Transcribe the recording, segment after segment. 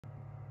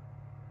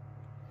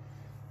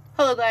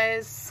Hello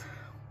guys,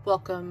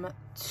 welcome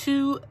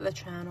to the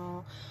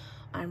channel.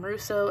 I'm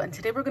Russo, and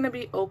today we're going to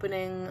be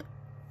opening,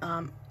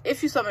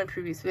 if you saw my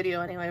previous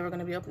video anyway, we're going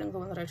to be opening the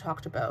one that I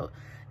talked about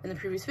in the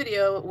previous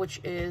video, which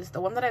is the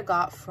one that I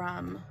got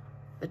from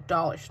the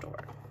dollar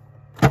store.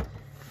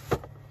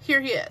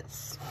 Here he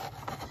is.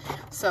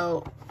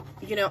 So,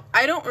 you know,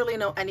 I don't really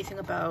know anything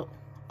about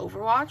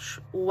Overwatch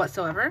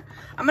whatsoever.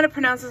 I'm going to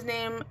pronounce his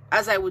name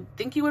as I would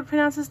think you would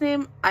pronounce his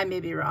name. I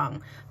may be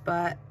wrong,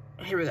 but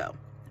here we go.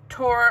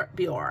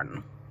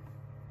 Torbjörn.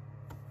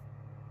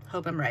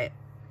 Hope I'm right.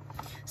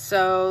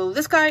 So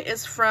this guy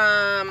is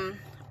from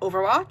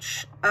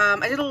Overwatch. I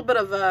did a little bit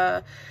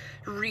of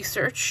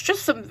research,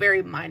 just some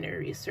very minor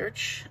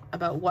research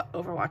about what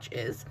Overwatch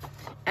is.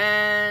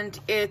 And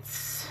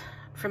it's,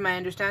 from my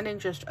understanding,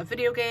 just a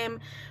video game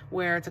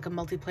where it's like a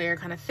multiplayer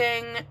kind of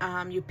thing.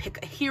 You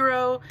pick a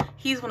hero.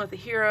 He's one of the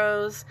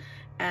heroes.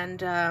 And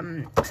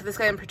so this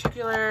guy in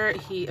particular,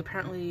 he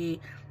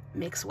apparently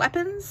makes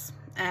weapons,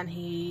 and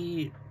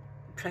he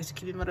tries to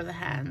keep him out of the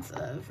hands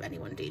of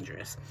anyone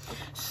dangerous.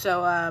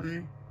 So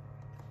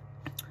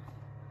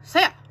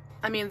yeah,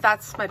 I mean,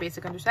 that's my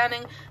basic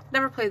understanding.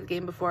 Never played the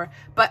game before,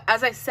 but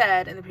as I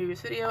said in the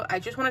previous video, I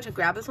just wanted to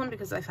grab this one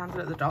because I found it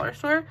at the dollar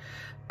store.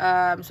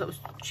 So it was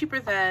cheaper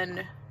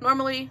than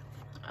normally,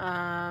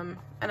 and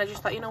I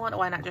just thought, you know what,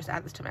 why not just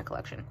add this to my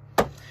collection?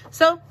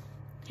 So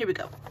here we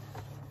go.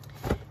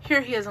 Here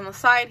he is on the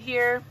side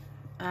here.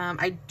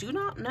 I do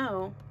not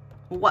know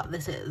what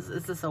this is.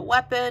 Is this a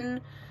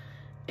weapon?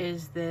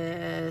 Is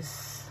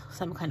this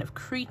some kind of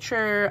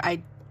creature?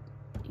 I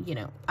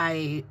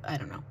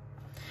don't know.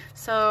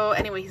 So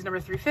anyway, he's number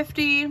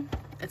 350.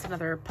 It's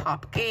another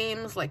Pop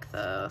Games, like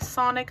the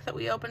Sonic that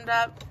we opened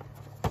up.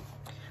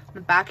 On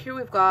the back here,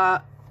 we've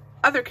got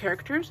other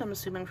characters, I'm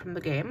assuming from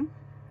the game.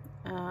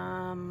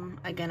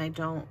 Again, I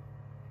don't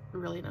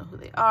really know who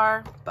they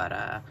are, but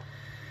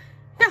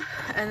yeah.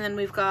 And then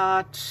we've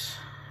got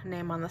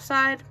name on the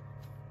side.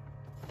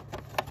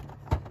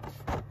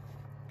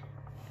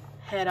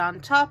 Head on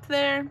top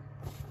there.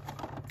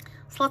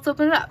 So let's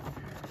open it up.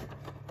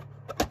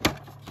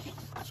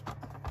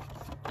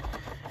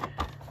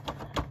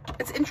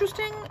 It's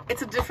interesting.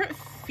 It's a different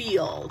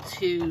feel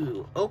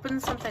to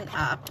open something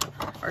up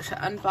or to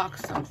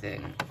unbox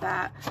something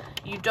that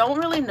you don't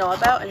really know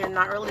about and you're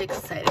not really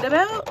excited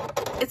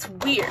about. It's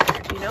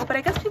weird, you know, but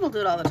I guess people do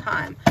it all the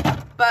time,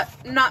 but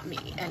not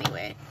me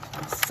anyway.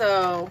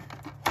 So,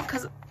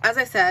 because as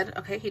I said,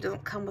 okay, he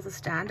doesn't come with a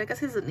stand. I guess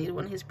he doesn't need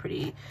one. He's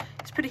pretty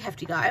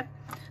hefty guy.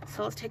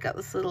 So let's take out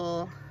this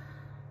little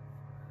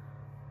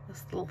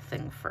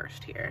thing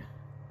first here.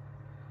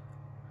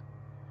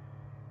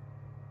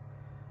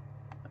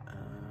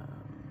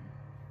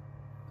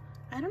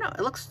 I don't know.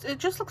 It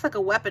just looks like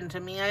a weapon to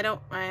me.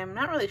 I'm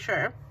not really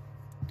sure.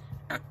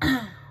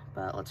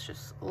 But let's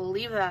just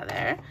leave that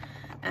there.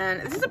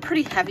 And this is a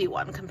pretty heavy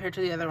one compared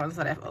to the other ones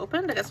that I've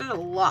opened. I guess there's a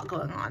lot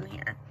going on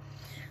here.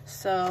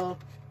 So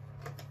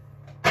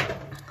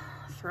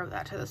throw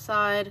that to the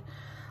side.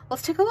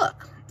 Let's take a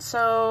look.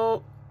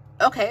 So,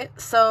 okay,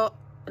 so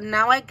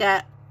now I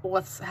get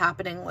what's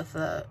happening with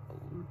the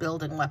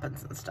building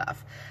weapons and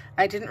stuff.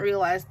 I didn't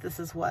realize this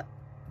is what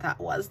that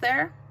was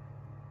there.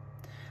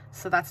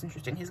 So that's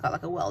interesting. He's got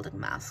like a welding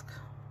mask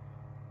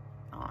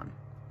on.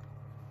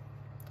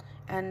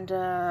 And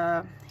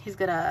he's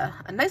got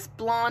a nice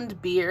blonde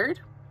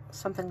beard.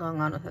 Something going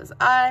on with his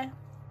eye.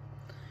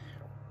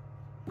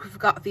 We've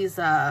got these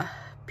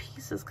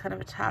pieces kind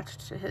of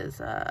attached to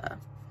his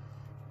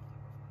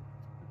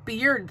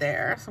beard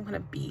there. Some kind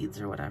of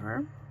beads or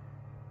whatever.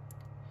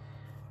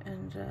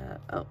 And,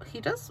 oh,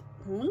 he does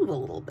move a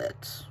little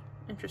bit.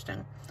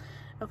 Interesting.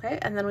 Okay,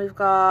 and then we've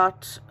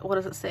got, what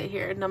does it say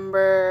here?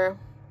 Number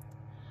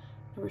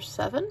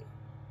 7?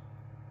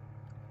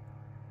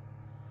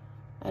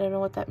 I don't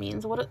know what that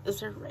means. What is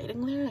there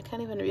writing there? I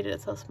can't even read it.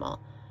 It's so small.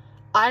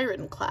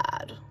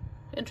 Ironclad.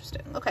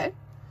 Interesting. Okay.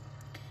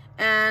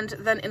 And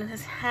then in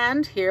his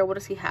hand here, what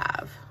does he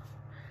have?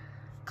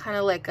 Kind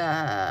of like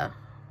a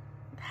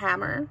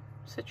hammer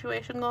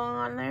situation going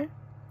on there.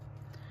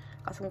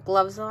 Got some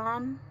gloves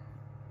on.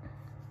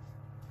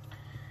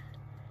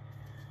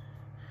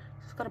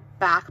 He's got a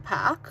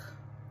backpack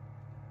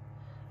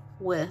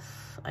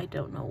with I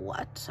don't know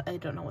what. I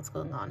don't know what's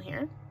going on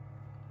here.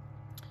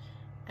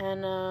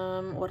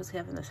 And what does he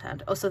have in this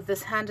hand? Oh, so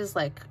this hand is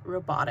like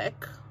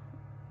robotic,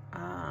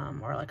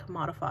 or like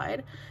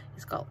modified.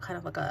 He's got kind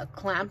of like a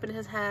clamp in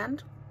his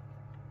hand.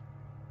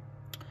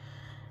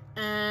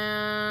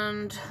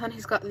 And then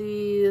he's got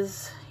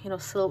these, you know,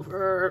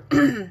 silver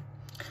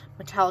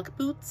metallic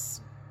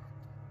boots.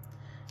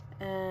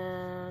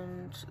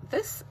 And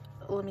this,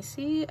 let me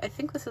see, I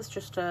think this is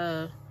just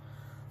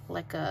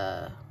like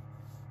a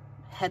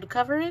head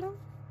covering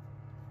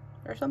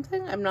or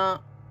something. I'm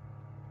not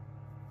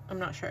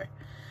sure.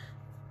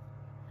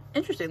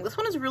 Interesting. This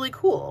one is really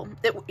cool.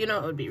 You know,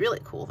 it would be really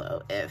cool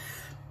though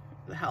if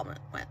the helmet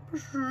went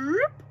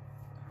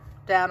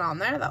down on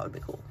there. That would be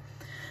cool.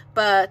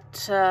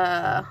 But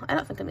I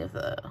don't think any of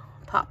the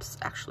pops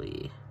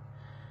actually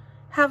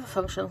have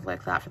functions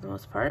like that for the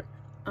most part.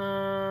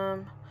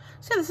 So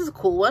yeah, this is a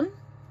cool one.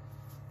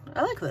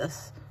 I like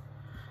this.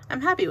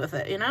 I'm happy with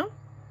it, you know?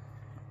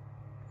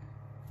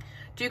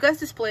 Do you guys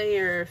display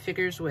your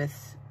figures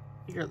with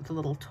the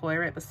little toy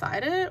right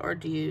beside it, or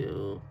do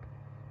you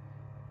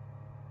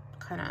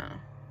kind of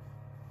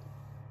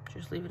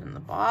just leave it in the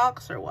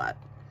box, or what?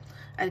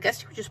 I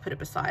guess you would just put it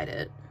beside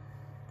it.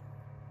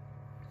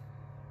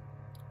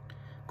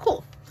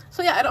 Cool.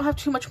 So yeah, I don't have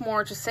too much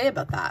more to say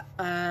about that.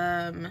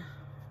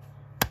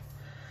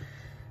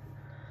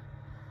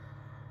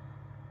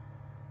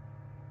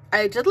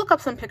 I did look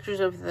up some pictures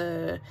of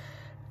the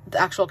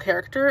actual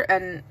character,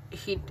 and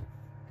he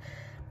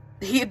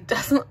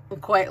doesn't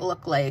quite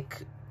look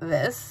like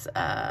this.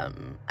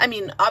 I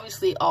mean,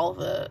 obviously all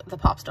the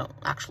pops don't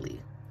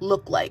actually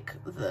look like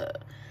the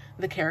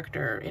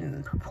character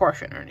in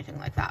proportion or anything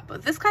like that,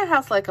 but this guy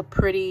has like a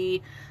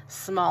pretty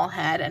small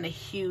head and a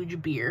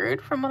huge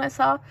beard from what I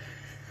saw.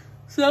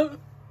 So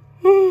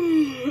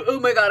oh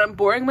my god, I'm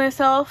boring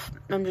myself.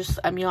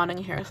 I'm yawning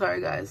here,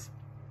 sorry guys.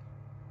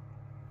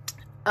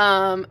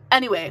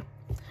 Anyway,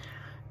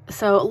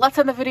 so let's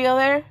end the video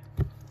there.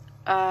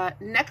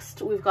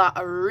 Next we've got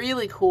a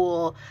really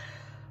cool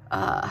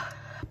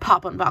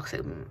pop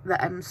unboxing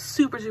that I'm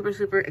super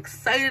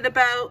excited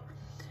about,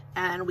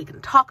 and we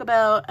can talk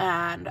about,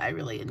 and I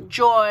really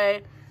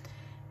enjoy,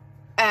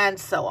 and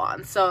so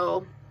on.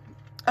 So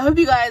I hope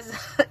you guys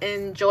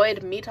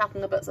enjoyed me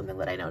talking about something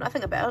that I know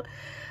nothing about.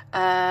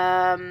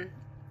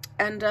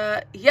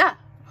 Yeah,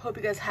 hope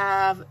you guys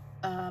have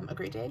a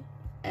great day,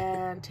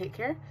 and take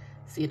care.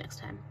 See you next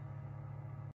time.